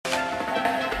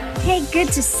Hey,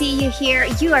 good to see you here.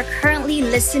 You are currently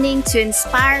listening to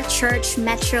Inspire Church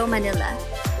Metro Manila.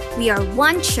 We are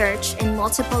one church in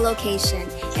multiple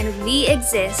locations, and we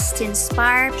exist to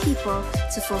inspire people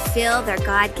to fulfill their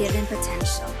God-given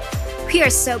potential. We are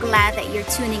so glad that you're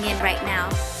tuning in right now.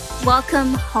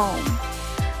 Welcome home.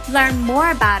 Learn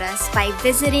more about us by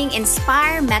visiting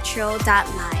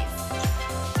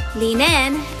inspiremetro.live. Lean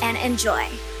in and enjoy.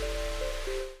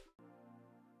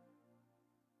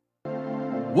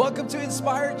 Welcome to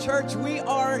Inspire Church. We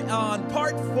are on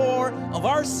part 4 of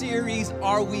our series,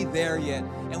 Are We There Yet?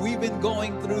 And we've been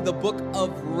going through the book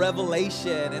of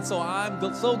Revelation. And so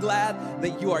I'm so glad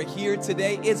that you are here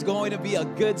today. It's going to be a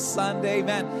good Sunday,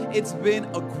 man. It's been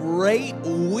a great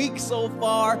week so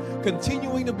far,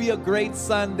 continuing to be a great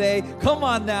Sunday. Come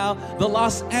on now. The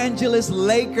Los Angeles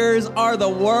Lakers are the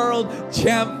world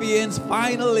champions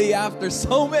finally after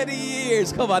so many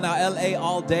years. Come on now, LA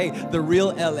all day. The real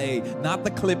LA, not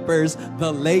the Clippers,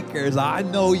 the Lakers. I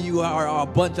know you are a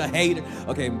bunch of haters.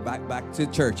 Okay, back to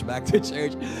church.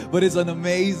 But it's an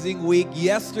amazing week.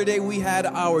 Yesterday we had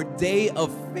our Day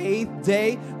of Faith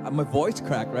day. My voice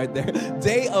cracked right there.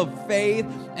 Day of Faith.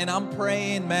 And I'm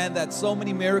praying, man, that so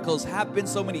many miracles happen,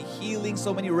 so many healings,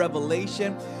 so many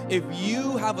revelation. If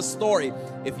you have a story,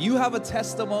 if you have a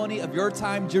testimony of your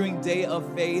time during Day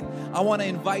of Faith, I want to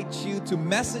invite you to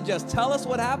message us. Tell us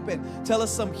what happened. Tell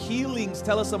us some healings.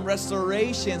 Tell us some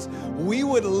restorations. We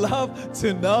would love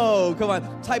to know. Come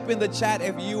on, type in the chat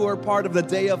if you were part of the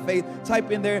Day of Faith.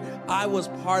 Type in there, I was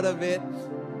part of it.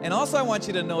 And also I want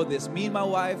you to know this. Me and my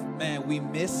wife, man, we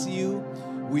miss you.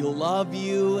 We love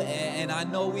you, and I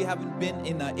know we haven't been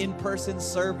in an in-person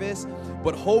service,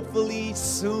 but hopefully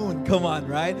soon. Come on,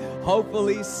 right?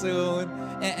 Hopefully soon.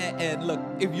 And look,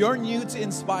 if you're new to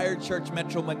Inspire Church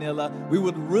Metro Manila, we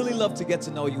would really love to get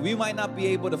to know you. We might not be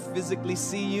able to physically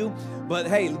see you, but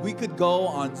hey, we could go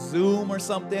on Zoom or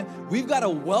something. We've got a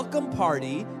welcome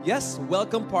party. Yes,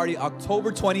 welcome party,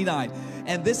 October 29.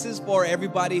 And this is for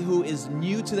everybody who is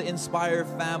new to the Inspire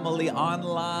family,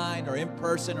 online or in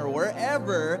person or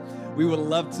wherever. We would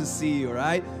love to see you,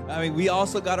 right? I mean, we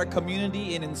also got our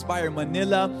community in Inspire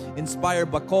Manila, Inspire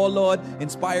Bacolod,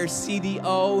 Inspire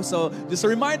CDO. So just a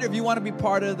reminder, if you want to be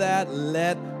part of that,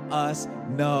 let us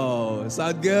know.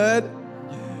 Sound good?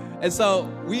 And so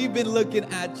we've been looking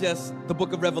at just the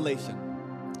book of Revelation.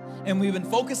 And we've been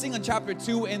focusing on chapter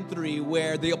 2 and 3,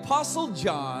 where the Apostle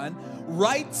John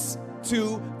writes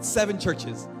to 7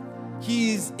 churches.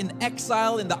 He's in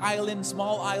exile in the island,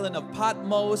 small island of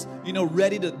Patmos,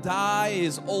 ready to die,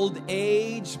 his old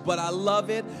age. But I love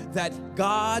it that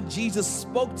God, Jesus,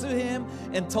 spoke to him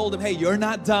and told him, hey, you're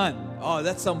not done. Oh,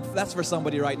 that's for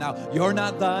somebody right now. You're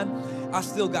not done. I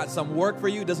still got some work for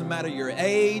you. It doesn't matter your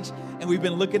age. And we've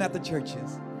been looking at the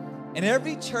churches. And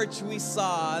every church we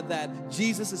saw that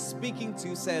Jesus is speaking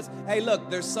to says, hey,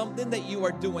 look, there's something that you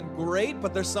are doing great,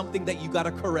 but there's something that you got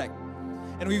to correct.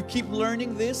 And we keep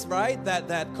learning this, right?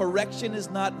 That correction is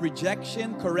not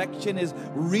rejection. Correction is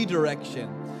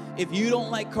redirection. If you don't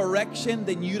like correction,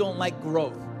 then you don't like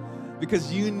growth,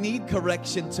 because you need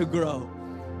correction to grow.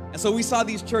 And so we saw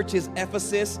these churches.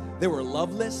 Ephesus, they were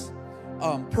loveless.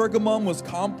 Pergamum was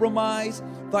compromised.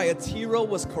 Thyatira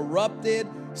was corrupted.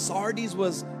 Sardis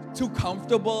was too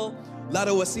comfortable.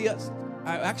 Laodicea,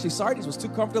 actually, Sardis was too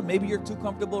comfortable. Maybe you're too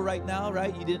comfortable right now,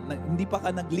 right? Hindi pa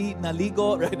ka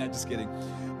naligo, right? No, just kidding.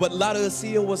 But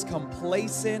Laodicea was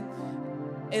complacent.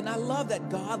 And I love that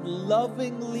God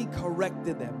lovingly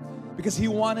corrected them because he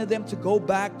wanted them to go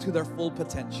back to their full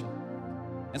potential.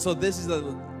 And so this is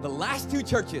the last 2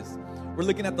 churches. We're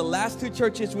looking at the last 2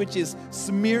 churches, which is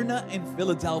Smyrna and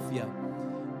Philadelphia.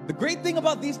 The great thing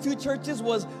about these 2 churches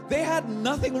was they had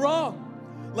nothing wrong.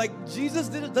 Like, Jesus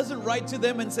doesn't write to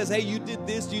them and says, hey, you did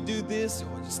this, you do this,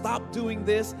 stop doing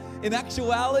this. In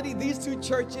actuality, these 2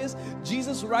 churches,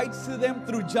 Jesus writes to them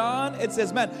through John. It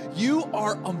says, man, you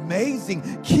are amazing.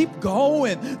 Keep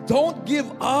going. Don't give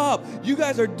up. You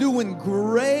guys are doing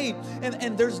great.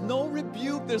 And there's no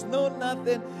rebuke. There's no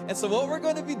nothing. And so what we're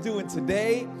going to be doing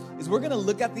today is we're going to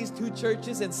look at these 2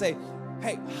 churches and say,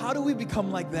 hey, how do we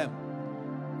become like them?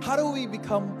 How do we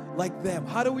become like them?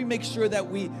 How do we make sure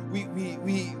that we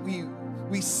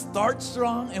start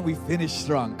strong and we finish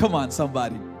strong? Come on,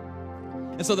 somebody.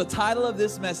 And so the title of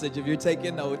this message, if you're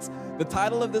taking notes, the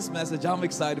title of this message, I'm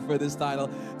excited for this title.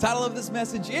 Title of this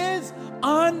message is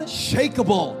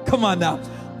Unshakable. Come on now.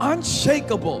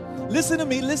 Unshakable. Listen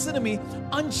to me.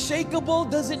 Unshakable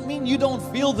doesn't mean you don't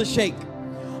feel the shake.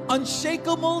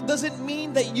 Unshakable doesn't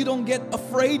mean that you don't get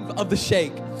afraid of the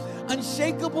shake.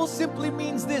 Unshakable simply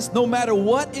means this: no matter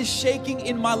what is shaking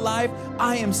in my life,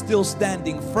 I am still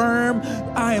standing firm.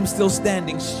 I am still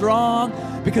standing strong,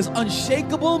 because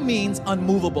unshakable means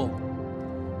unmovable.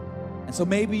 And so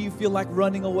maybe you feel like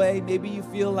running away. Maybe you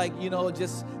feel like,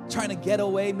 just trying to get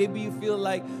away. Maybe you feel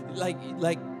like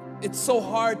it's so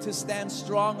hard to stand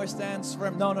strong or stand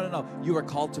firm. No. You are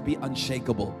called to be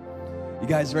unshakable. You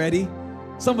guys ready?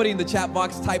 Somebody in the chat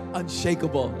box type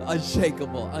unshakable,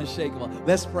 unshakable, unshakable.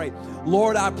 Let's pray.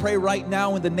 Lord, I pray right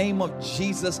now in the name of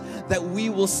Jesus that we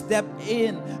will step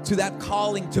in to that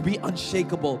calling to be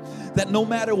unshakable. That no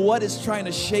matter what is trying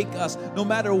to shake us, no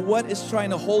matter what is trying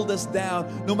to hold us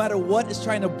down, no matter what is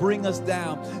trying to bring us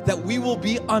down, that we will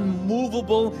be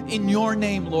unmovable in your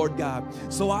name, Lord God.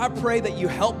 So I pray that you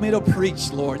help me to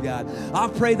preach, Lord God. I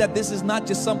pray that this is not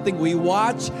just something we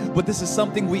watch, but this is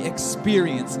something we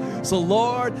experience. So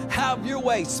Lord, have your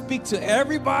way. Speak to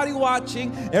everybody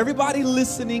watching, everybody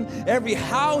listening, every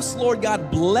house, Lord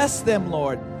God. Bless them,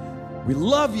 Lord. We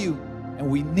love you and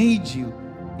we need you.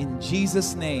 In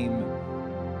Jesus' name.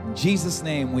 In Jesus'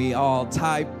 name, we all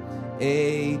type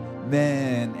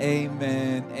amen,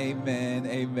 amen, amen,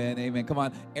 amen, amen. Come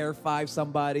on, air five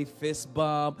somebody, fist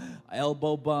bump,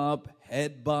 elbow bump,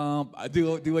 head bump.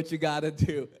 Do what you gotta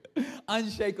do.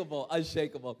 Unshakable,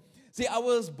 unshakable. See, I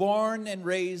was born and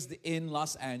raised in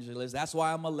Los Angeles. That's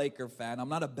why I'm a Laker fan. I'm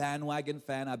not a bandwagon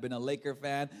fan. I've been a Laker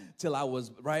fan till I was,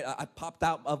 right? I popped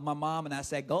out of my mom and I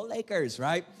said, go Lakers,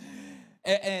 right?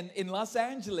 And in Los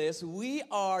Angeles, we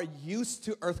are used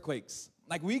to earthquakes.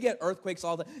 Like, we get earthquakes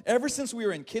all the time. Ever since we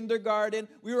were in kindergarten,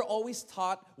 we were always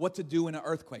taught what to do in an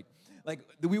earthquake. Like,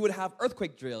 we would have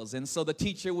earthquake drills, and so the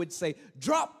teacher would say,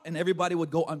 drop, and everybody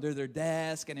would go under their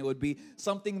desk, and it would be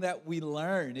something that we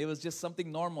learned. It was just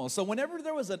something normal. So whenever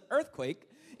there was an earthquake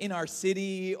in our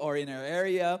city or in our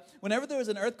area, whenever there was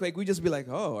an earthquake, we'd just be like,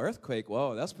 oh, earthquake,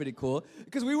 whoa, that's pretty cool,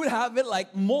 because we would have it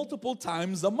like multiple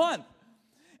times a month.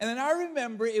 And then I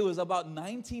remember it was about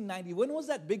 1990. When was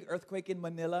that big earthquake in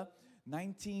Manila?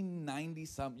 1990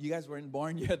 something. You guys weren't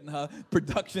born yet. No,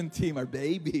 production team are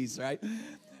babies, right?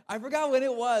 I forgot when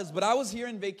it was, but I was here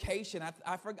in vacation.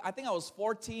 I think I was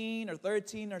 14 or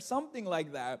 13 or something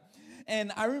like that.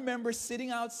 And I remember sitting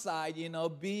outside,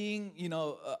 being,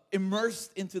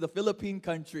 immersed into the Philippine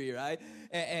country, right?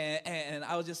 And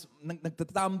I was just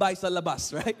nagtatambay sa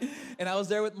labas, right? And I was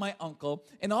there with my uncle.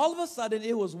 And all of a sudden,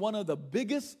 it was one of the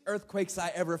biggest earthquakes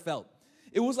I ever felt.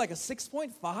 It was like a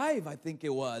 6.5, I think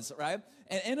it was, right?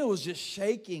 And it was just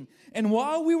shaking. And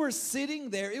while we were sitting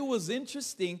there, it was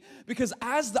interesting because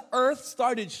as the earth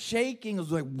started shaking, it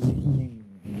was like,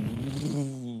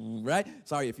 right?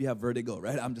 Sorry if you have vertigo,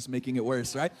 right? I'm just making it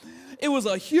worse, right? It was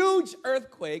a huge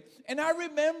earthquake. And I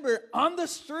remember on the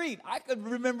street, I could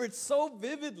remember it so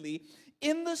vividly,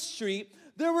 in the street,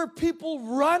 there were people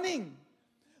running.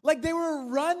 Like, they were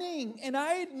running. And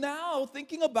I now,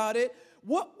 thinking about it,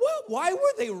 why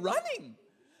were they running?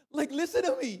 Like, listen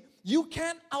to me. You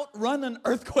can't outrun an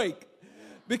earthquake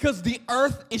because the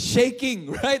earth is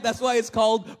shaking, right? That's why it's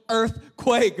called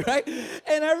earthquake, right?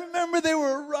 And I remember they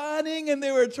were running and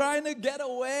they were trying to get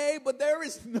away, but there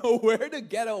is nowhere to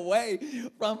get away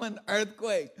from an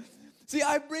earthquake. See,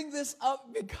 I bring this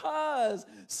up because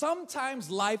sometimes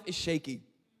life is shaky.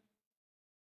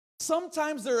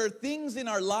 Sometimes there are things in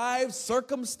our lives,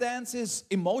 circumstances,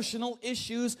 emotional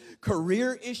issues,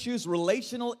 career issues,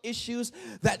 relational issues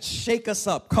that shake us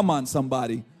up. Come on,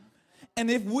 somebody. And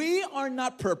if we are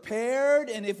not prepared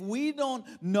and if we don't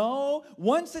know,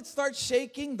 once it starts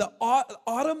shaking, the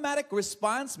automatic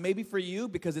response, maybe for you,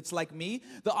 because it's like me,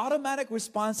 the automatic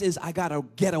response is, I gotta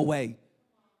get away.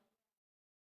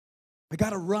 I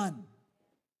gotta run.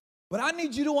 But I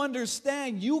need you to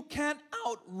understand, you can't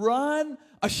outrun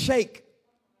a shake.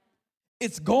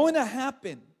 It's going to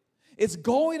happen. It's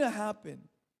going to happen.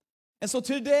 And so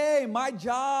today, my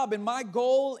job and my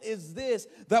goal is this,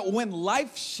 that when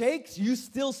life shakes, you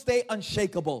still stay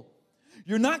unshakable.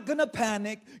 You're not going to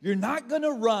panic. You're not going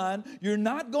to run. You're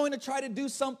not going to try to do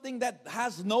something that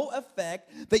has no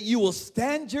effect, that you will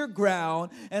stand your ground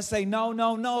and say, no,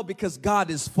 no, no, because God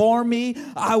is for me.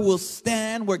 I will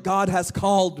stand where God has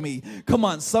called me. Come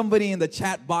on, somebody in the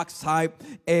chat box type,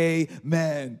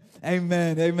 amen,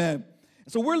 amen, amen.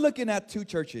 So we're looking at two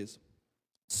churches,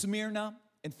 Smyrna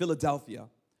and Philadelphia.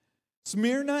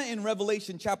 Smyrna in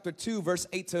Revelation chapter 2, verse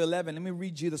 8 to 11. Let me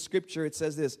read you the scripture. It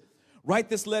says this. Write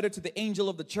this letter to the angel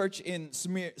of the church in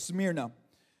Smyrna.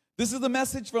 This is the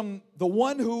message from the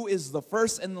one who is the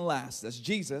first and the last. That's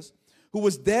Jesus, who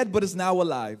was dead but is now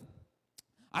alive.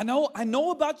 I know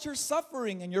about your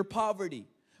suffering and your poverty,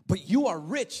 but you are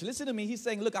rich. Listen to me. He's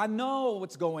saying, look, I know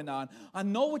what's going on. I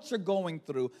know what you're going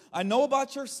through. I know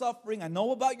about your suffering. I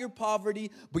know about your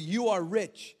poverty, but you are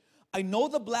rich. I know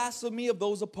the blasphemy of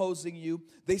those opposing you.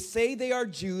 They say they are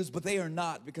Jews, but they are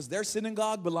not, because their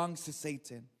synagogue belongs to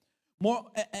Satan.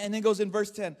 And it goes in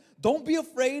verse 10. Don't be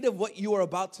afraid of what you are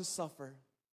about to suffer.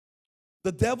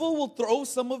 The devil will throw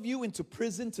some of you into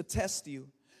prison to test you.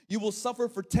 You will suffer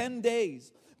for 10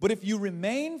 days. But if you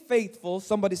remain faithful,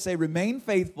 somebody say remain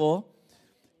faithful.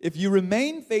 If you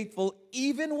remain faithful,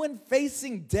 even when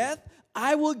facing death,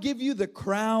 I will give you the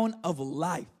crown of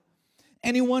life.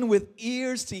 Anyone with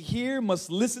ears to hear must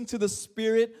listen to the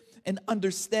Spirit and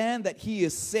understand that He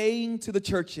is saying to the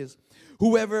churches,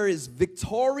 whoever is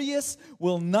victorious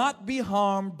will not be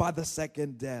harmed by the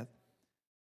second death.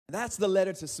 That's the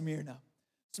letter to Smyrna.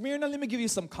 Smyrna, let me give you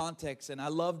some context, and I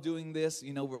love doing this.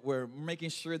 You know, we're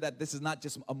making sure that this is not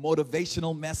just a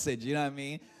motivational message, you know what I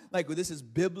mean? Like, this is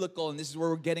biblical, and this is where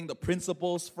we're getting the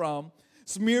principles from.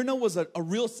 Smyrna was a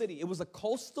real city. It was a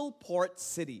coastal port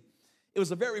city. It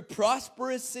was a very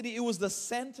prosperous city. It was the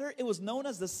center. It was known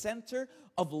as the center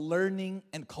of learning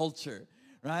and culture,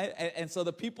 right? And so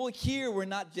the people here were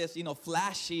not just, you know,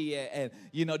 flashy and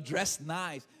you know, dressed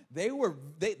nice. They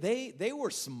were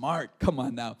smart. Come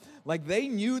on now. Like, they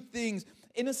knew things.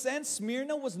 In a sense,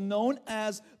 Smyrna was known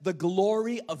as the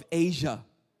glory of Asia.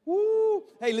 Woo!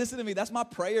 Hey, listen to me. That's my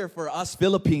prayer for us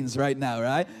Philippines right now,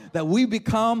 right? That we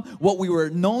become what we were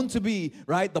known to be,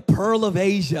 right? The pearl of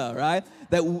Asia, right?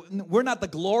 That we're not the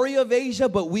glory of Asia,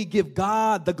 but we give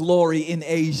God the glory in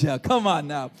Asia. Come on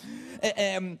now.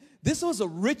 And this was a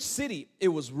rich city. It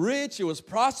was rich. It was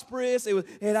prosperous. It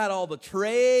had all the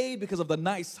trade because of the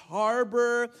nice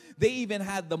harbor. They even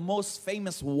had the most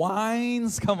famous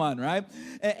wines. Come on, right?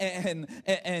 And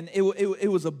it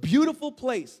was a beautiful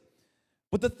place.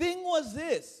 But the thing was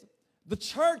this: the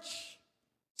church,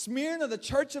 Smyrna, the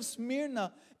church of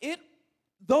Smyrna,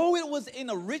 though it was in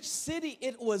a rich city,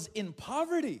 it was in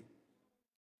poverty.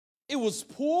 It was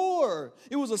poor.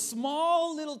 It was a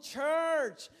small little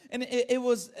church. And they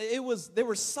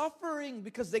were suffering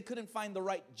because they couldn't find the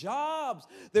right jobs.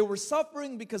 They were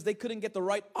suffering because they couldn't get the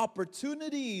right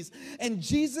opportunities. And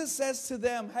Jesus says to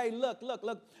them, hey, look,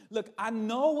 I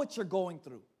know what you're going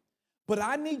through, but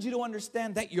I need you to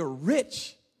understand that you're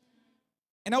rich.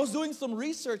 And I was doing some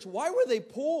research. Why were they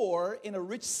poor in a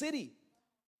rich city?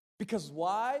 Because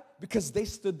why? Because they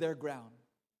stood their ground.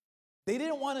 They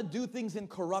didn't want to do things in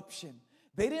corruption.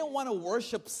 They didn't want to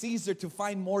worship Caesar to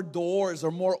find more doors or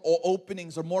more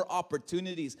openings or more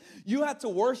opportunities. You had to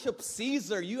worship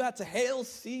Caesar. You had to hail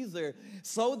Caesar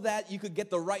so that you could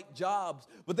get the right jobs.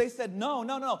 But they said,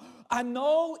 no. I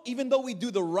know even though we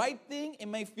do the right thing, it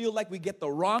may feel like we get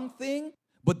the wrong thing,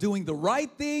 but doing the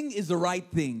right thing is the right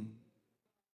thing.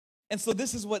 And so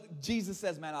this is what Jesus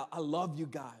says, man, I love you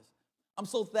guys. I'm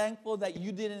so thankful that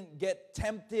you didn't get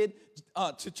tempted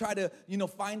to try to,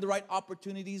 find the right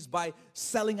opportunities by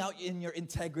selling out in your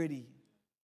integrity,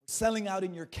 selling out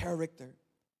in your character.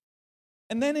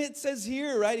 And then it says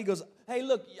here, right, he goes, hey,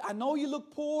 look, I know you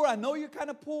look poor. I know you're kind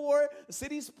of poor. The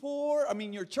city's poor.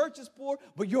 Your church is poor,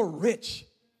 but you're rich.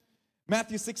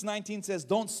 Matthew 6:19 says,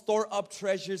 don't store up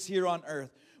treasures here on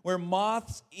earth, where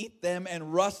moths eat them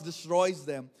and rust destroys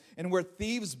them, and where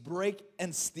thieves break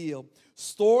and steal.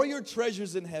 Store your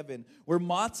treasures in heaven, where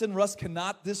moths and rust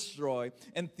cannot destroy,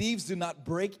 and thieves do not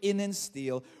break in and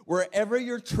steal. Wherever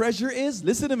your treasure is,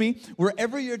 listen to me,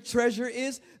 wherever your treasure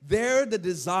is, there the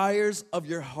desires of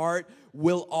your heart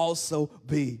will also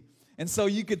be. And so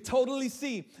you could totally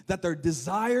see that their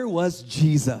desire was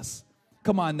Jesus.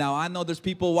 Come on now, I know there's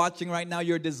people watching right now.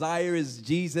 Your desire is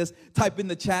Jesus. Type in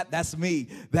the chat, that's me,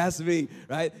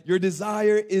 right? Your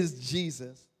desire is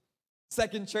Jesus.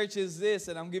 Second church is this,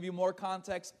 and I'm going to give you more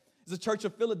context. It's the church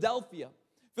of Philadelphia.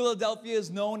 Philadelphia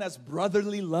is known as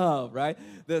brotherly love, right?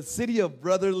 The city of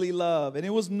brotherly love. And it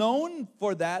was known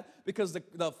for that because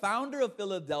the founder of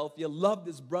Philadelphia loved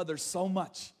his brother so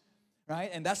much, right?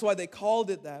 And that's why they called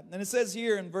it that. And it says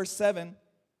here in verse 7,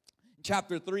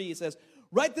 chapter 3, it says,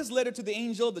 write this letter to the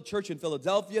angel of the church in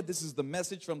Philadelphia. This is the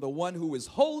message from the one who is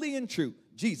holy and true,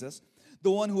 Jesus,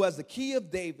 the one who has the key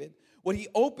of David. What he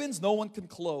opens, no one can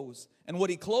close. And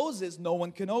what he closes, no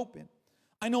one can open.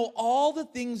 I know all the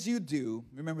things you do.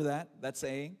 Remember that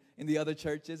saying in the other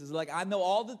churches? It's like, I know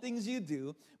all the things you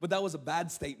do, but that was a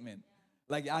bad statement.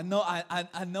 Like, I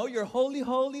know you're holy,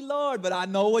 holy Lord, but I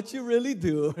know what you really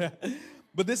do.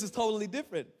 But this is totally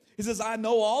different. He says, I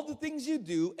know all the things you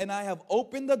do, and I have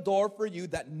opened the door for you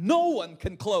that no one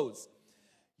can close.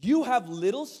 You have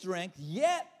little strength,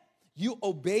 yet you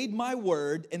obeyed my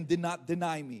word and did not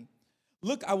deny me.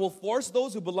 Look, I will force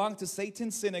those who belong to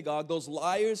Satan's synagogue, those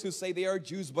liars who say they are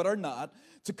Jews but are not,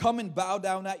 to come and bow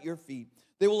down at your feet.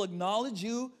 They will acknowledge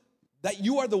you that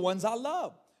you are the ones I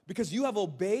love, because you have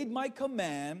obeyed my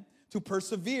command to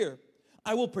persevere.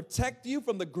 I will protect you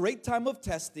from the great time of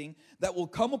testing that will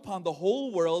come upon the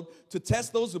whole world to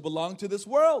test those who belong to this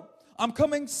world. I'm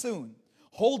coming soon.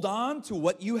 Hold on to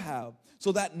what you have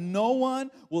so that no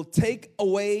one will take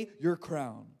away your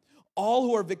crown. All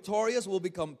who are victorious will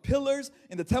become pillars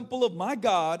in the temple of my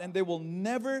God, and they will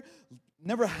never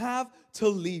have to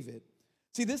leave it.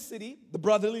 See, this city, the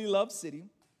brotherly love city,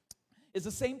 is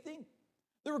the same thing.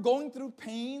 They were going through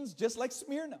pains just like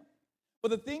Smyrna. But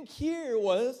the thing here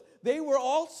was they were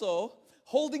also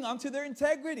holding on to their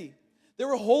integrity. They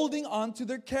were holding on to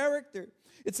their character.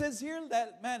 It says here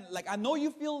that, man, like I know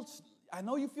you feel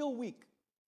weak.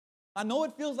 I know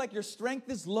it feels like your strength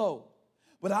is low.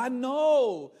 But I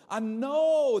know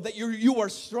that you are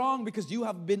strong because you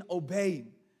have been obeyed.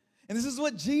 And this is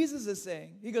what Jesus is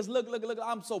saying. He goes, look,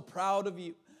 I'm so proud of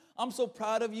you. I'm so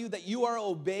proud of you that you are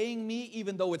obeying me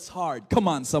even though it's hard. Come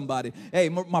on, somebody. Hey,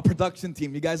 my production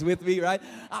team, you guys with me, right?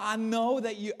 I know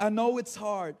it's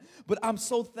hard, but I'm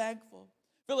so thankful.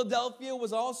 Philadelphia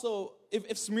was also,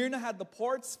 if Smyrna had the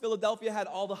ports, Philadelphia had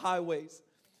all the highways.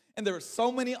 And there were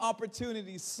so many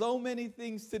opportunities, so many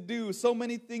things to do, so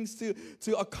many things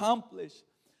to accomplish.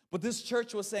 But this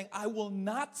church was saying, I will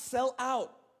not sell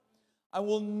out. I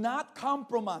will not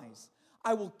compromise.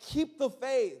 I will keep the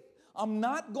faith. I'm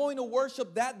not going to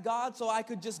worship that God so I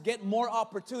could just get more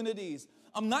opportunities.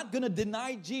 I'm not going to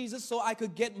deny Jesus so I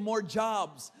could get more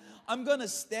jobs. I'm going to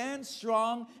stand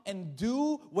strong and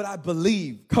do what I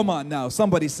believe. Come on now,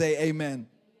 somebody say amen.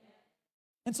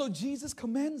 And so Jesus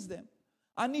commends them.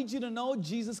 I need you to know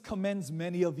Jesus commends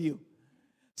many of you.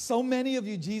 So many of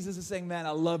you, Jesus is saying, man,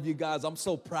 I love you guys. I'm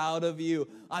so proud of you.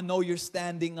 I know you're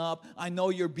standing up. I know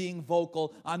you're being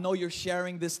vocal. I know you're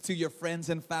sharing this to your friends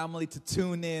and family to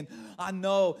tune in. I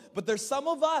know. But there's some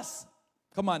of us.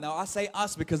 Come on now. I say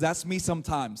us because that's me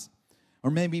sometimes. Or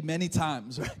maybe many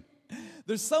times. Right?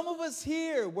 There's some of us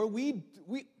here where we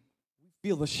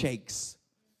feel the shakes.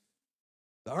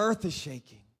 The earth is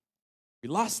shaking. We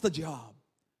lost the job.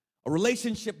 A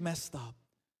relationship messed up.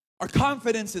 Our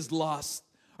confidence is lost.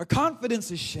 Our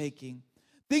confidence is shaking.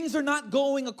 Things are not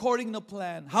going according to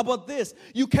plan. How about this?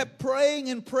 You kept praying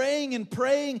and praying and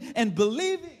praying and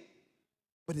believing,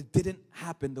 but it didn't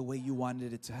happen the way you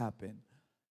wanted it to happen.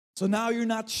 So now you're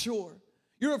not sure.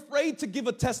 You're afraid to give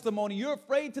a testimony. You're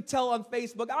afraid to tell on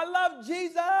Facebook, I love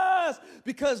Jesus.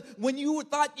 Because when you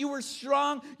thought you were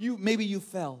strong, maybe you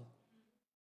fell.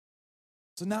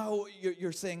 So now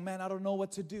you're saying, man, I don't know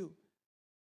what to do.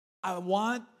 I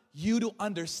want you to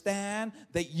understand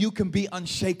that you can be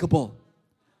unshakable.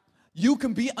 You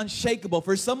can be unshakable.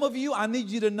 For some of you, I need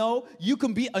you to know you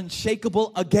can be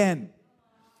unshakable again.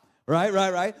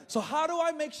 Right. So how do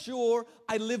I make sure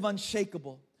I live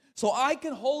unshakable? So I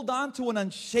can hold on to an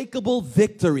unshakable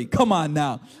victory. Come on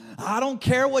now. I don't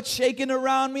care what's shaking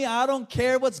around me. I don't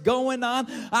care what's going on.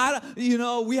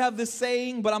 We have this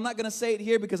saying, but I'm not going to say it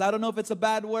here because I don't know if it's a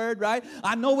bad word, right?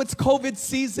 I know it's COVID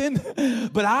season,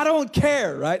 but I don't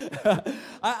care, right?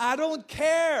 I don't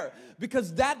care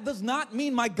because that does not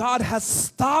mean my God has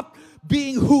stopped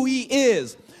being who He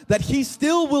is. That He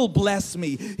still will bless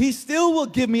me. He still will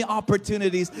give me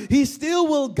opportunities. He still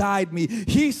will guide me.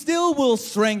 He still will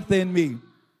strengthen me.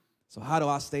 So how do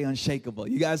I stay unshakable?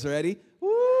 You guys ready?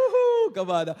 Woo-hoo,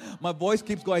 come on. My voice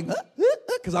keeps going,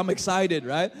 because I'm excited,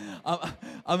 right?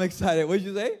 I'm excited. What did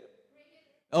you say?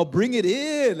 Oh, bring it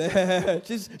in.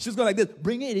 she's going like this.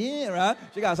 Bring it in, right?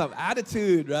 She got some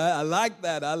attitude, right? I like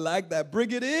that.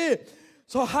 Bring it in.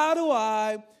 So how do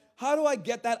I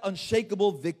get that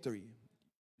unshakable victory?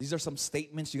 These are some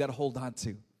statements you got to hold on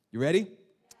to. You ready?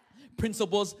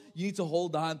 Principles you need to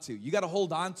hold on to. You got to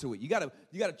hold on to it. You got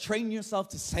to train yourself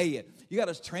to say it. You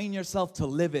got to train yourself to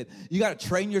live it. You got to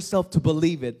train yourself to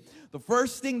believe it. The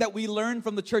first thing that we learned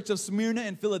from the church of Smyrna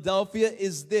in Philadelphia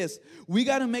is this. We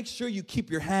got to make sure you keep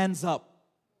your hands up.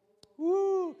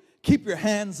 Woo! Keep your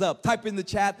hands up. Type in the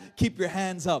chat, keep your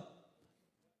hands up.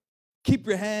 Keep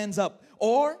your hands up.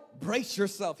 Or brace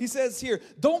yourself. He says here,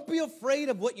 don't be afraid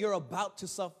of what you're about to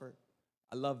suffer.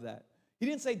 I love that. He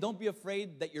didn't say don't be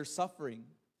afraid that you're suffering.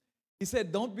 He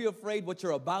said don't be afraid what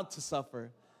you're about to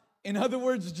suffer. In other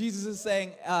words, Jesus is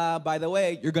saying, by the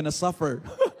way, you're going to suffer.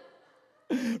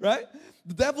 Right?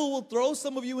 The devil will throw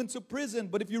some of you into prison,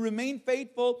 but if you remain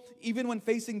faithful, even when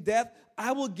facing death,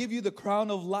 I will give you the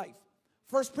crown of life.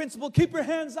 First principle, keep your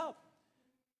hands up.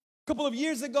 A couple of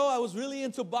years ago, I was really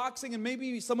into boxing, and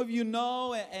maybe some of you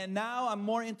know, and now I'm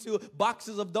more into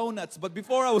boxes of donuts. But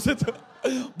before I was into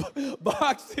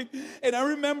boxing, and I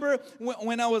remember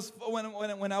when I was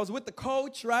with the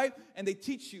coach, right? And they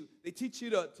teach you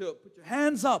to put your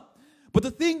hands up. But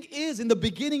the thing is, in the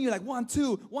beginning, you're like 1,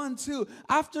 2, 1, 2.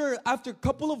 After a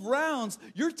couple of rounds,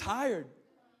 you're tired.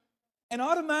 And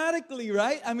automatically,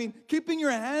 right? I mean, keeping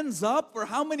your hands up for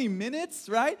how many minutes,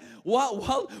 right?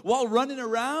 While running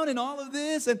around and all of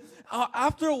this, and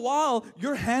after a while,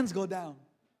 your hands go down.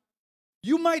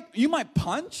 You might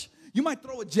punch, you might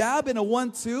throw a jab in a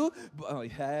 1, 2. Oh,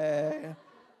 hey,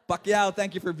 Pacquiao,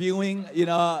 thank you for viewing.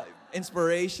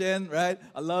 Inspiration, right?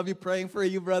 I love you, praying for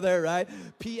you, brother, right?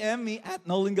 PM me at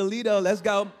Nolan Galido. Let's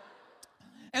go.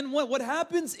 And what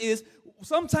happens is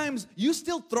sometimes you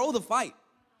still throw the fight.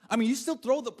 I mean, you still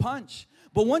throw the punch,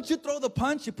 but once you throw the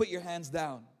punch, you put your hands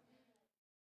down.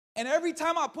 And every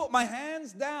time I put my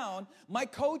hands down, my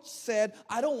coach said,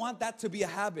 I don't want that to be a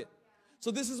habit. So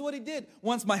this is what he did.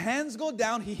 Once my hands go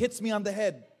down, he hits me on the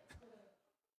head.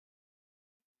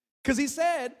 Because he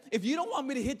said, if you don't want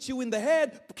me to hit you in the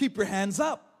head, keep your hands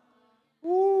up.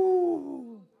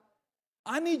 Ooh.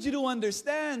 I need you to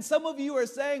understand, some of you are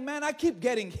saying, man, I keep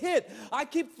getting hit. I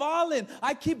keep falling.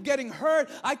 I keep getting hurt.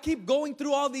 I keep going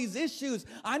through all these issues.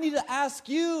 I need to ask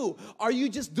you, are you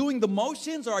just doing the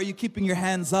motions or are you keeping your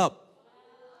hands up?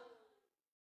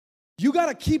 You got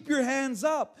to keep your hands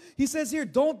up. He says here,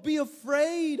 don't be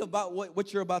afraid about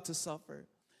what you're about to suffer.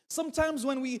 Sometimes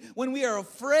when we are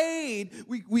afraid,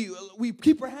 we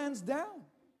keep our hands down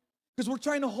because we're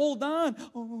trying to hold on.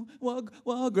 Oh,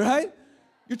 wag, right?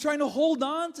 You're trying to hold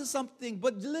on to something.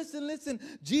 But listen.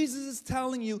 Jesus is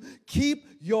telling you, keep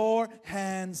your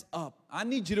hands up. I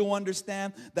need you to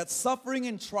understand that suffering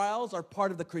and trials are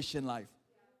part of the Christian life.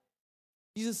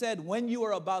 Jesus said, when you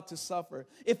are about to suffer.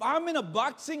 If I'm in a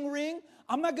boxing ring,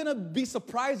 I'm not going to be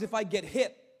surprised if I get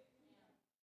hit.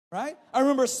 Right? I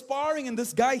remember sparring and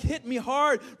this guy hit me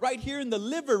hard right here in the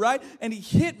liver, right? And he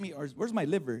hit me. Or where's my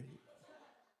liver?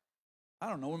 I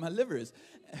don't know where my liver is.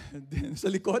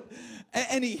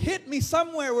 And he hit me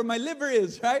somewhere where my liver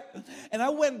is, right? And I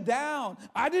went down.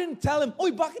 I didn't tell him,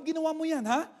 "Oy, bakit ginawa mo yan,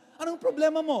 ha? Anong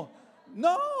problema mo?"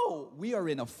 No, we are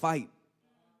in a fight.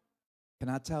 Can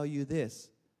I tell you this?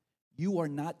 You are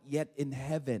not yet in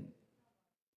heaven.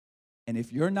 And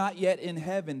if you're not yet in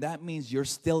heaven, that means you're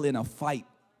still in a fight.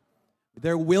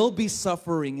 There will be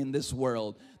suffering in this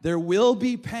world. There will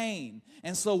be pain.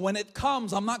 And so when it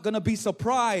comes, I'm not going to be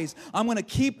surprised. I'm going to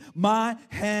keep my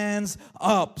hands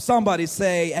up. Somebody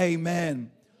say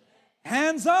amen.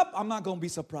 Hands up, I'm not going to be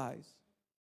surprised.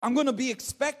 I'm going to be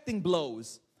expecting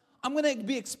blows. I'm going to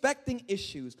be expecting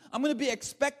issues. I'm going to be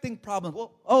expecting problems.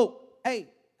 Hey.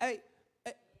 I'm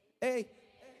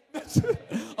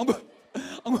going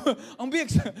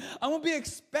to be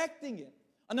expecting it.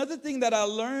 Another thing that I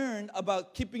learned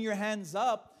about keeping your hands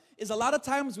up is a lot of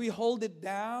times we hold it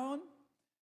down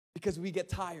because we get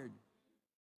tired.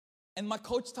 And my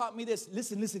coach taught me this.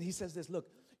 Listen, he says this. Look,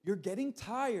 you're getting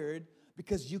tired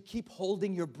because you keep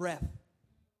holding your breath.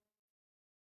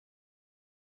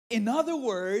 In other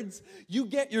words,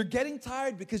 you're getting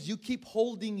tired because you keep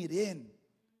holding it in.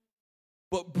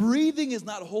 But breathing is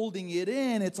not holding it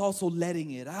in, it's also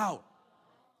letting it out.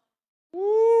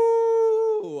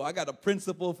 Woo! I got a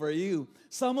principle for you.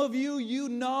 Some of you, you're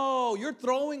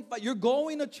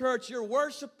going to church, you're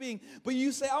worshiping, but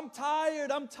you say, I'm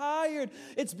tired.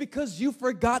 It's because you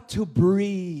forgot to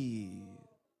breathe.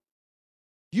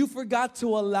 You forgot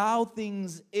to allow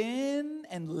things in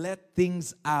and let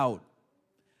things out.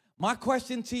 My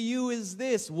question to you is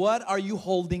this: what are you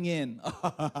holding in?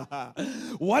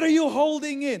 What are you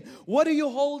holding in? What are you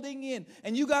holding in?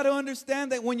 And you got to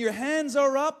understand that when your hands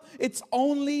are up, it's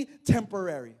only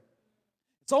temporary.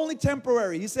 It's only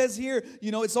temporary. He says here,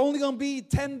 it's only going to be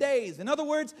 10 days. In other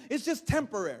words, it's just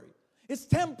temporary. It's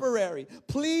temporary.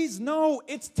 Please know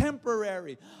it's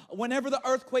temporary. Whenever the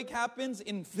earthquake happens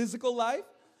in physical life,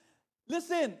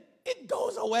 listen, it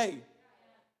goes away.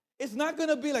 It's not going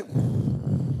to be like,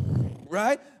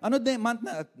 right? Ano din month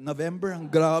na? November, ang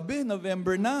grabe,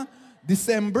 November na.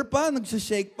 December pa,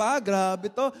 nagsashake pa,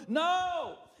 grabe to.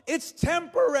 No! It's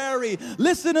temporary.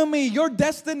 Listen to me. Your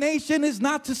destination is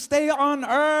not to stay on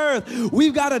earth.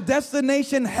 We've got a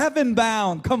destination heaven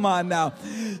bound. Come on now.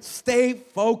 Stay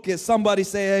focused. Somebody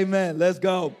say amen. Let's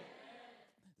go.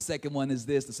 Second one is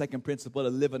this. The second principle to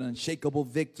live an unshakable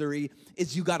victory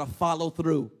is you got to follow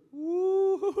through.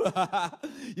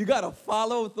 You got to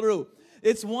follow through.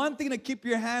 It's one thing to keep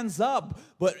your hands up,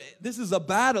 but this is a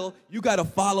battle. You got to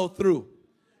follow through.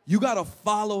 You got to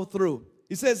follow through.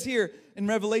 He says here in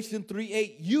Revelation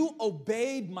 3:8, you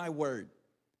obeyed my word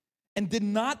and did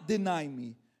not deny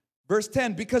me. Verse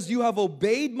 10, because you have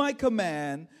obeyed my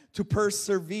command to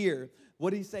persevere.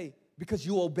 What did he say? Because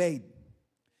you obeyed.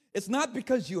 It's not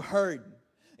because you heard.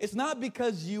 It's not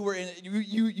because you were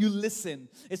you listened.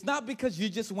 It's not because you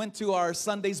just went to our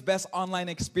Sunday's Best online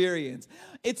experience.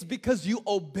 It's because you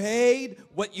obeyed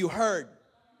what you heard.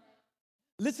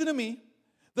 Listen to me.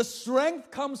 The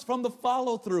strength comes from the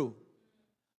follow-through.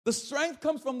 The strength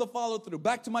comes from the follow-through.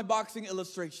 Back to my boxing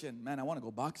illustration. Man, I want to go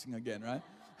boxing again, right?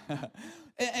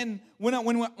 And when I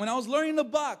was learning to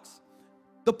box,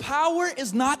 the power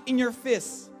is not in your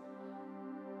fist.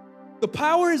 The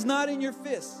power is not in your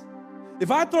fist.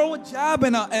 If I throw a jab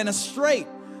and a straight,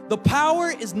 the power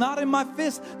is not in my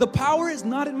fist. The power is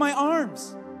not in my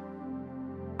arms.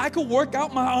 I could work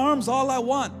out my arms all I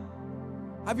want.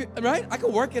 Right? I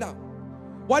could work it out.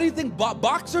 Why do you think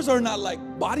boxers are not like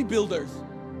bodybuilders?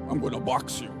 I'm going to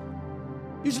box you.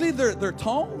 Usually they're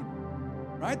toned,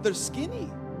 right? They're skinny.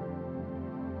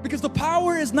 Because the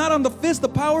power is not on the fist. The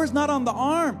power is not on the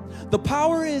arm. The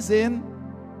power is in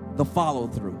the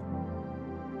follow-through.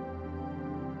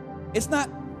 It's not,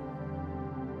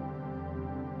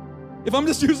 if I'm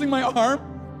just using my arm,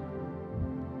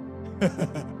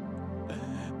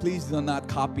 please do not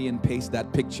copy and paste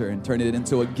that picture and turn it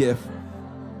into a GIF.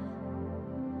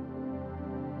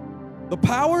 The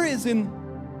power is in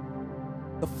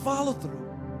the follow-through.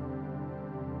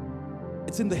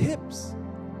 It's in the hips.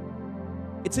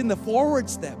 It's in the forward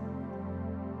step.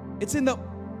 It's in the,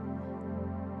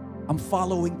 I'm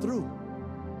following through.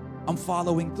 I'm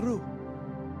following through.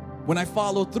 When I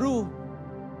follow through,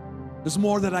 there's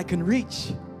more that I can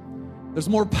reach. There's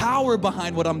more power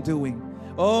behind what I'm doing.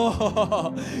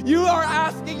 Oh, you are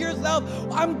asking yourself,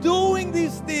 I'm doing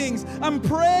these things. I'm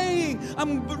praying.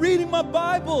 I'm reading my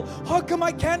Bible. How come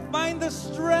I can't find the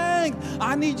strength?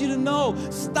 I need you to know,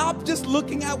 stop just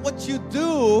looking at what you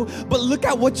do, but look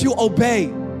at what you obey.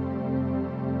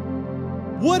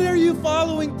 What are you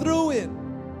following through in?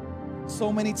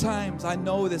 So many times, I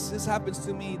know this happens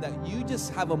to me, that you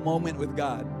just have a moment with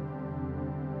God.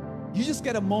 You just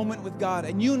get a moment with God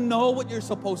and you know what you're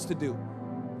supposed to do.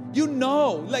 You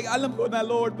know, like, alam ko na,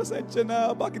 Lord, pasensya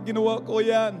na, bakit ginawa ko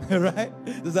yan? Right?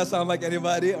 Does that sound like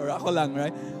anybody? Or ako lang,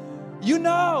 right? You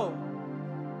know.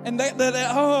 And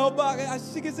oh, bakit?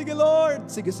 Sige, sige, Lord.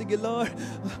 Sige, sige, Lord.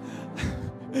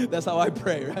 That's how I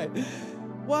pray, right?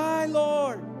 Why,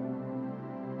 Lord?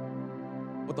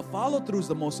 But the follow-through is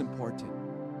the most important.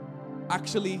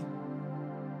 Actually,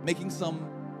 making some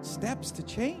steps to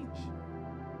change.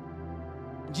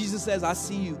 Jesus says, I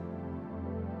see you.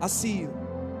 I see you.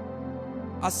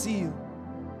 I see you.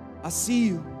 I see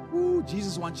you. Ooh,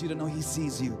 Jesus wants you to know He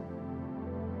sees you.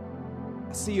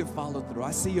 I see your follow-through. I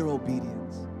see your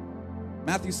obedience.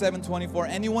 Matthew 7:24,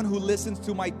 anyone who listens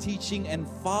to my teaching and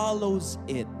follows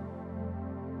it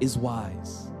is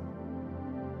wise.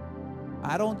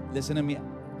 Listen to me.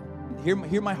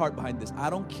 Hear my heart behind this.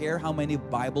 I don't care how many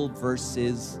Bible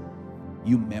verses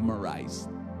you memorize.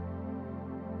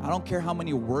 I don't care how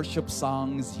many worship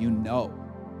songs you know.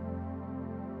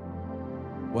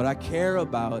 What I care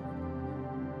about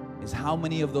is how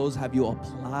many of those have you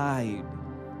applied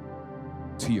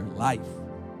to your life.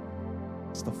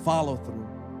 It's the follow through.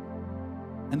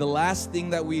 And the last thing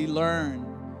that we learn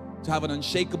to have an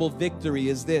unshakable victory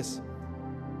is this.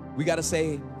 We got to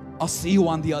say, I'll see you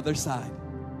on the other side.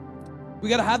 We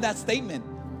got to have that statement.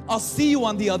 I'll see you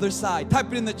on the other side. Type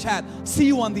it in the chat. See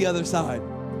you on the other side.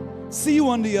 See you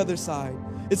on the other side.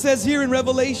 It says here in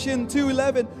Revelation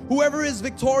 2:11, whoever is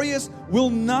victorious will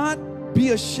not be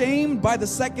ashamed by the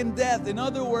second death. In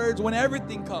other words, when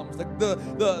everything comes,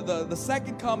 the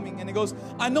second coming, and it goes,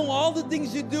 I know all the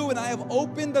things you do, and I have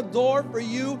opened the door for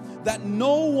you that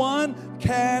no one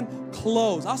can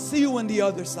close. I'll see you on the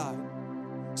other side.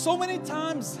 So many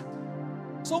times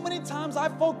I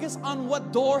focus on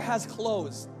what door has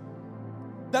closed,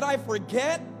 that I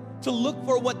forget to look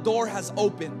for what door has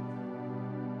opened.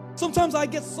 Sometimes I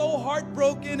get so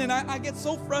heartbroken and I get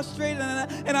so frustrated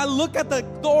and I look at the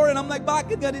door and I'm like,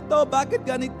 bakit ganito, bakit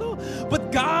ganito?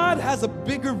 But God has a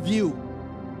bigger view.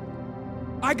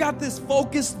 I got this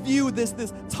focused view,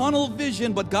 this tunnel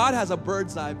vision, but God has a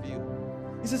bird's eye view.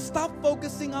 He says, stop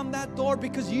focusing on that door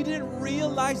because you didn't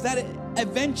realize that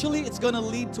eventually it's going to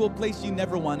lead to a place you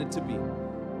never wanted to be.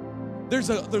 There's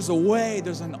a way,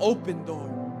 there's an open door.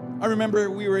 I remember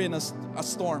we were in a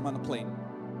storm on a plane.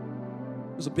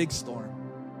 It was a big storm.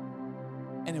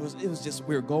 And it was just,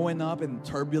 we were going up in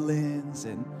turbulence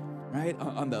and right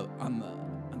on the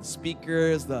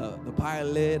speakers, the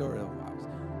pilot or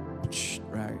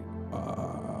right.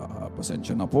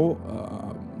 pasensya na po.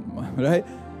 Right?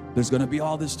 There's gonna be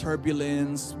all this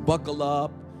turbulence, buckle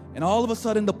up. And all of a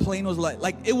sudden the plane was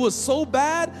like it was so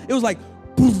bad, it was like,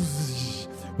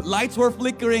 lights were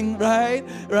flickering, right?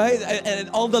 And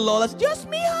all the lolas, just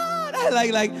me on,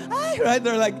 right?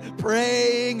 They're like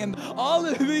praying and all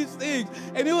of these things.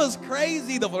 And it was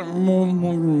crazy. And I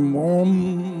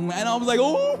was like,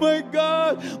 oh my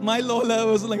God. My lola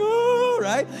was like, oh,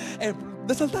 right? And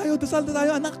dasal tayo,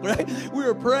 anak, right? We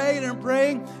were praying and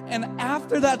praying. And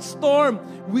after that storm,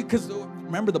 because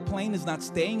remember, the plane is not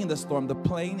staying in the storm. The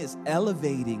plane is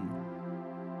elevating.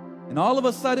 And all of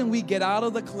a sudden, we get out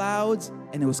of the clouds,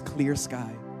 and it was clear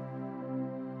sky.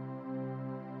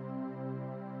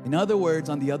 In other words,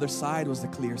 on the other side was the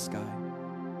clear sky.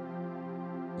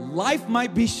 Life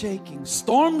might be shaking,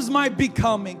 storms might be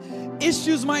coming,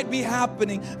 issues might be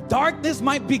happening, darkness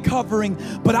might be covering,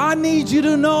 but I need you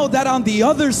to know that on the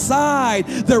other side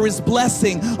there is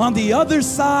blessing. On the other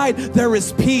side there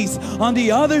is peace. On the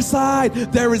other side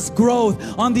there is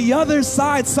growth. On the other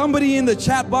side, somebody in the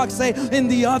chat box say, in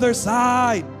the other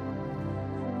side.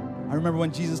 I remember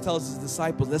when Jesus tells his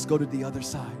disciples, let's go to the other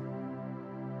side.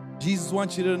 Jesus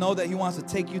wants you to know that he wants to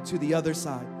take you to the other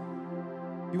side.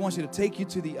 He wants you to take you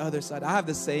to the other side. I have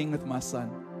this saying with my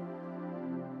son.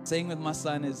 Saying with my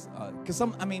son is, because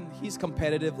he's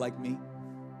competitive like me.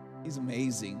 He's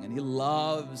amazing and he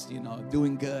loves,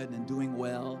 doing good and doing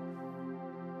well.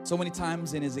 So many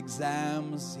times in his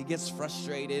exams, he gets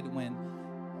frustrated when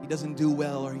he doesn't do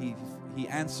well or he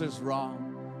answers wrong.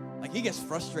 Like he gets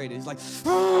frustrated. He's like,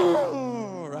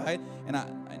 oh, right? And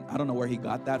I don't know where he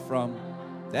got that from.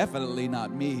 Definitely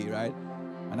not me, right?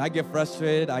 When I get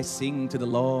frustrated, I sing to the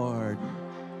Lord.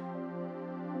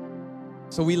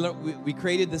 So we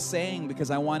created this saying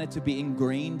because I want it to be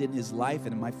ingrained in his life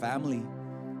and in my family,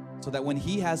 so that when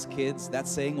he has kids, that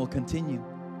saying will continue.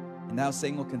 And that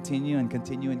saying will continue and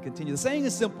continue and continue. The saying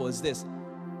is simple, it's this.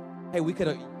 Hey,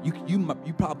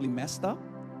 you probably messed up.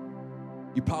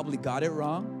 You probably got it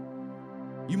wrong.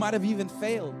 You might have even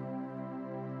failed.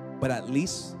 But at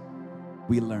least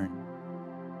we learn.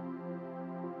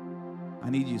 I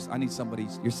need somebody,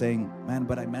 you're saying, man,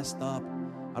 but I messed up.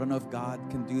 I don't know if God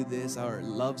can do this or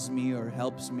loves me or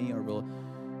helps me or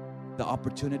the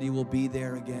opportunity will be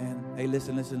there again. Hey,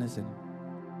 listen.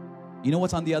 You know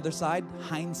what's on the other side?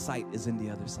 Hindsight is in the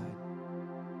other side.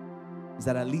 Is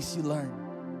that at least you learn.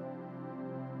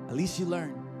 At least you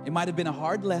learn. It might have been a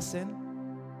hard lesson,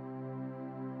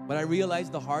 but I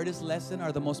realized the hardest lesson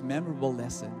are the most memorable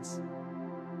lessons.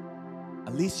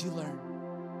 At least you learn.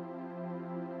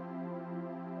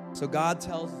 So God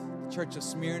tells the church of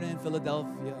Smyrna in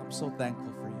Philadelphia, I'm so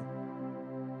thankful for you.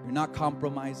 You're not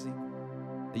compromising.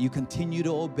 That you continue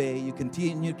to obey. You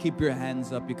continue to keep your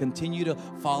hands up. You continue to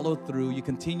follow through. You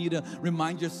continue to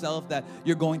remind yourself that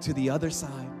you're going to the other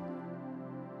side.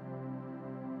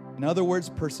 In other words,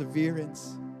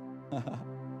 perseverance,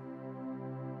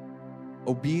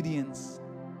 obedience,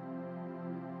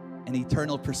 and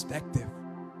eternal perspective.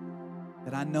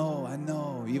 That I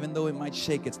know, even though it might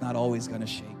shake, it's not always going to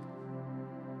shake.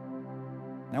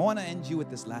 And I want to end you with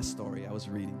this last story I was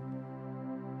reading.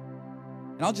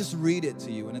 And I'll just read it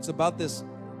to you. And it's about this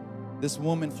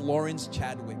woman, Florence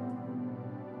Chadwick.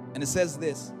 And it says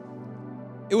this.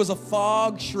 It was a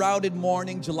fog-shrouded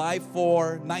morning, July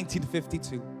 4,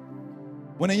 1952,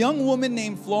 when a young woman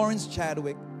named Florence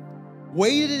Chadwick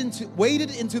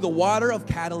waded into the water of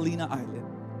Catalina Island.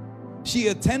 She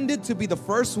intended to be the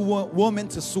first woman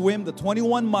to swim the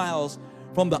 21 miles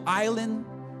from the island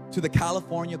to the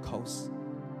California coast.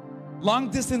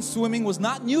 Long-distance swimming was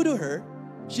not new to her.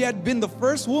 She had been the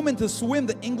first woman to swim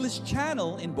the English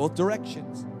Channel in both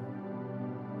directions.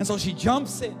 And so she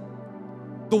jumps in.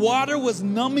 The water was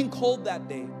numbing cold that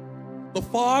day. The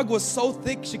fog was so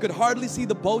thick she could hardly see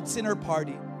the boats in her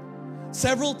party.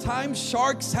 Several times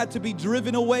sharks had to be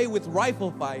driven away with rifle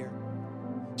fire.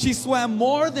 She swam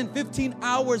more than 15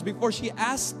 hours before she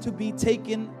asked to be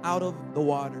taken out of the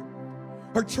water.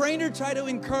 Her trainer tried to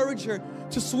encourage her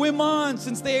to swim on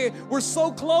since they were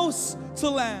so close to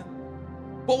land.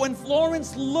 But when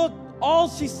Florence looked, all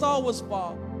she saw was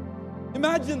fog.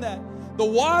 Imagine that. The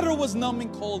water was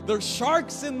numbing cold. There's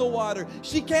sharks in the water.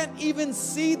 She can't even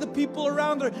see the people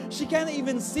around her. She can't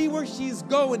even see where she's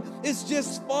going. It's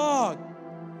just fog.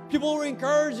 People were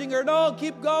encouraging her, no,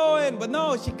 keep going. But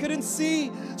no, she couldn't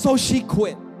see, so she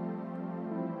quit.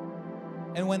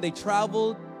 And when they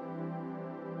traveled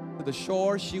to the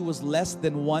shore, she was less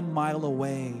than 1 mile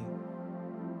away.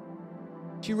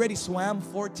 She already swam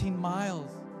 14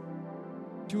 miles.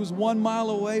 She was 1 mile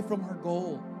away from her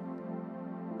goal.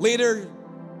 Later,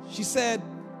 she said,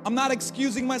 I'm not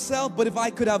excusing myself, but if I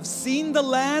could have seen the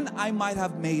land, I might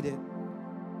have made it.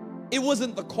 It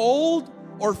wasn't the cold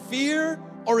or fear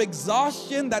or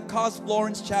exhaustion that caused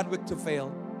Florence Chadwick to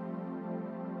fail.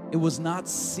 It was not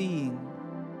seeing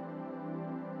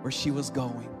where she was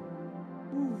going.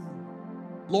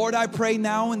 Lord, I pray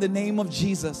now in the name of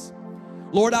Jesus.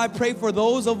 Lord, I pray for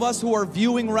those of us who are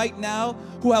viewing right now,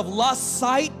 who have lost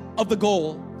sight of the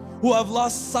goal, who have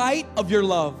lost sight of your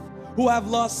love, who have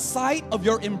lost sight of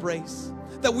your embrace.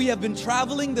 That we have been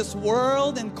traveling this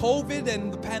world, and COVID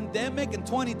and the pandemic in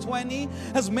 2020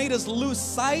 has made us lose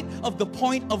sight of the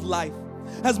point of life,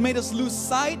 has made us lose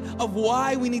sight of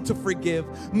why we need to forgive,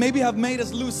 maybe have made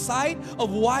us lose sight of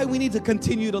why we need to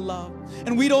continue to love.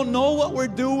 And we don't know what we're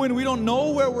doing, we don't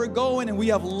know where we're going, and we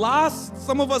have lost,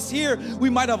 some of us here,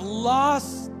 we might have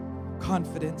lost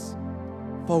confidence,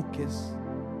 focus,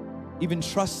 even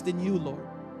trust in you, Lord.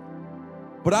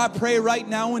 But I pray right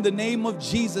now in the name of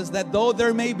Jesus that though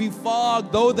there may be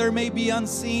fog, though there may be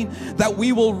unseen, that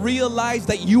we will realize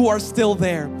that you are still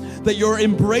there, that your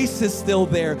embrace is still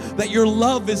there, that your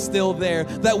love is still there,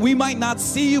 that we might not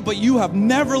see you, but you have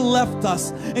never left us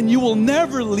and you will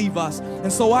never leave us.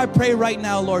 And so I pray right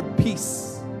now, Lord,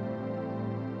 peace,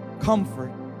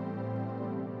 comfort,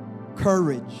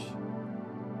 courage,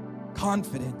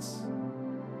 confidence.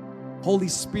 Holy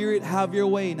Spirit, have your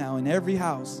way now in every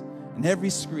house, in every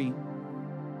screen,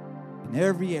 in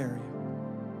every area.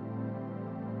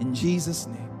 In Jesus'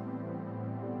 name.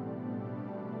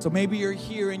 So maybe you're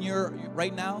here and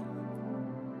right now,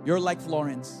 you're like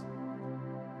Florence.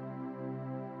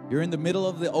 You're in the middle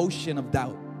of the ocean of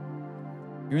doubt.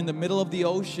 You're in the middle of the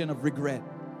ocean of regret.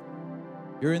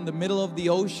 You're in the middle of the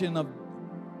ocean of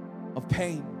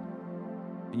pain.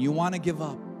 And you want to give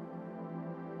up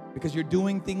because you're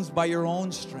doing things by your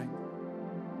own strength.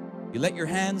 You let your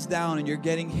hands down and you're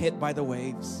getting hit by the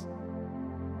waves.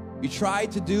 You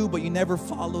tried to do, but you never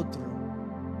followed through.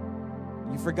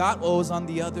 You forgot what was on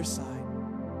the other side.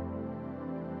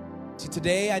 See,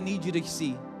 today I need you to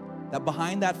see that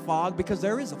behind that fog, because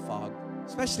there is a fog,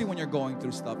 especially when you're going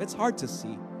through stuff, it's hard to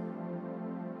see.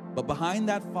 But behind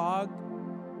that fog,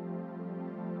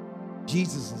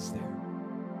 Jesus is there.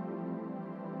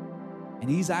 And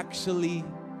He's actually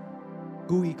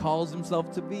who He calls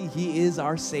Himself to be. He is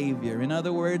our Savior. In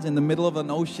other words, in the middle of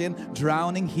an ocean,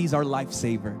 drowning, He's our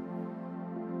lifesaver.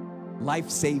 Life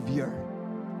Savior.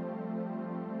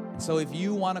 And so if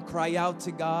you want to cry out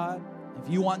to God, if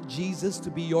you want Jesus to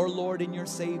be your Lord and your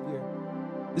Savior,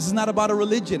 this is not about a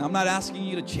religion. I'm not asking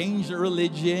you to change your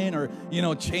religion or,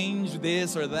 change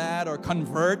this or that or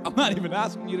convert. I'm not even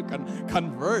asking you to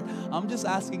convert. I'm just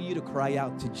asking you to cry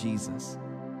out to Jesus.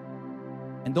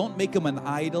 And don't make Him an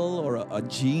idol or a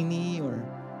genie or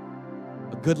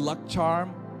a good luck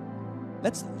charm.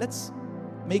 Let's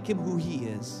make Him who He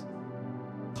is.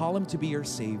 Call Him to be your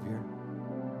Savior,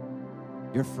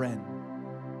 your friend,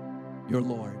 your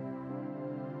Lord.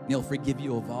 And He'll forgive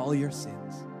you of all your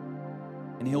sins.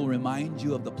 And He'll remind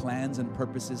you of the plans and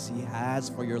purposes He has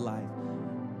for your life.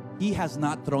 He has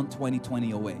not thrown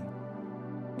 2020 away.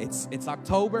 It's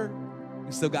October.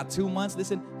 You still got 2 months.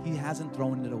 Listen, He hasn't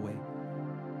thrown it away.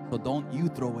 So don't you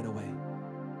throw it away.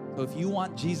 So if you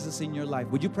want Jesus in your life,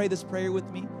 would you pray this prayer with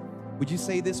me? Would you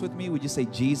say this with me? Would you say,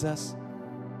 Jesus,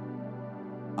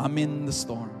 I'm in the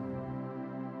storm.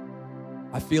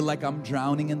 I feel like I'm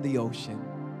drowning in the ocean.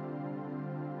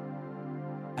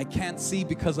 I can't see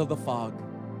because of the fog.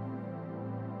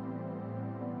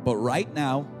 But right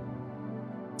now,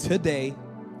 today,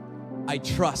 I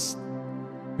trust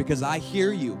because I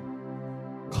hear you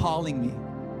calling me.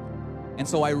 And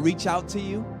so I reach out to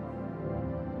you.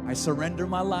 I surrender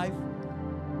my life.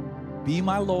 Be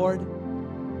my Lord.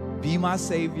 Be my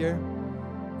Savior.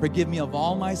 Forgive me of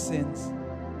all my sins.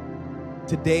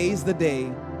 Today's the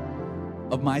day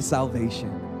of my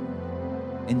salvation.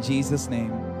 In Jesus'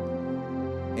 name,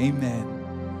 amen.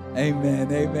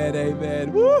 Amen, amen,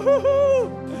 amen. Woo-hoo-hoo.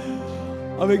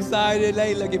 I'm excited.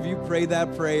 Hey, look, if you pray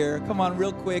that prayer, come on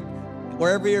real quick.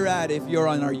 Wherever you're at, if you're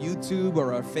on our YouTube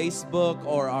or our Facebook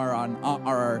or on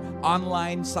our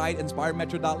online site,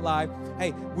 inspiremetro.live,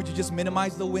 hey, would you just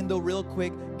minimize the window real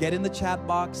quick? Get in the chat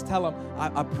box. Tell them,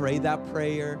 I prayed that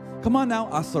prayer. Come on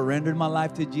now. I surrendered my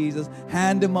life to Jesus.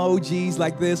 Hand emojis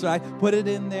like this, right? Put it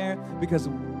in there because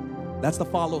that's the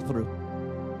follow through.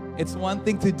 It's one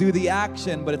thing to do the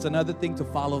action, but it's another thing to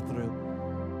follow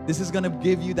through. This is going to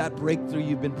give you that breakthrough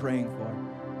you've been praying for.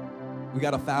 We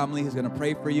got a family who's going to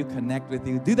pray for you, connect with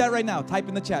you. Do that right now. Type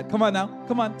in the chat. Come on now.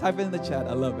 Come on. Type it in the chat.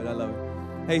 I love it. I love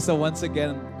it. Hey, so once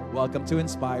again, welcome to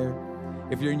Inspire.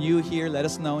 If you're new here, let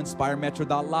us know.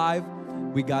 InspireMetro.live.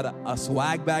 We got a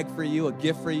swag bag for you, a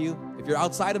gift for you. If you're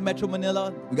outside of Metro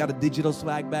Manila, we got a digital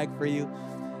swag bag for you.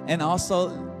 And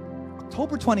also,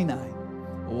 October 29,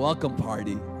 a welcome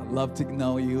party. I'd love to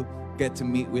know you, get to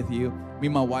meet with you. Me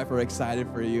and my wife are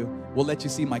excited for you. We'll let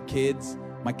you see my kids,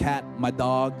 my cat, my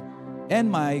dog, and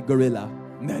my gorilla.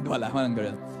 Walang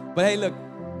gorilla. But hey, look,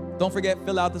 don't forget,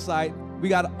 fill out the site. We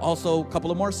got also a couple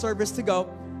of more services to go.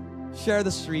 Share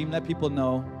the stream, let people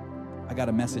know I got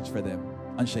a message for them.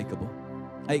 Unshakable.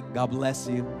 Hey, God bless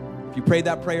you. If you prayed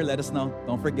that prayer, let us know.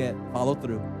 Don't forget, follow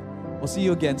through. We'll see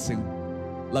you again soon.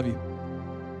 Love you.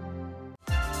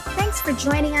 Thanks for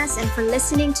joining us and for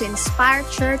listening to Inspire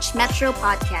Church Metro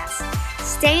Podcast.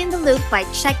 Stay in the loop by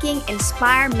checking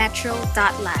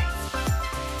inspiremetro.live.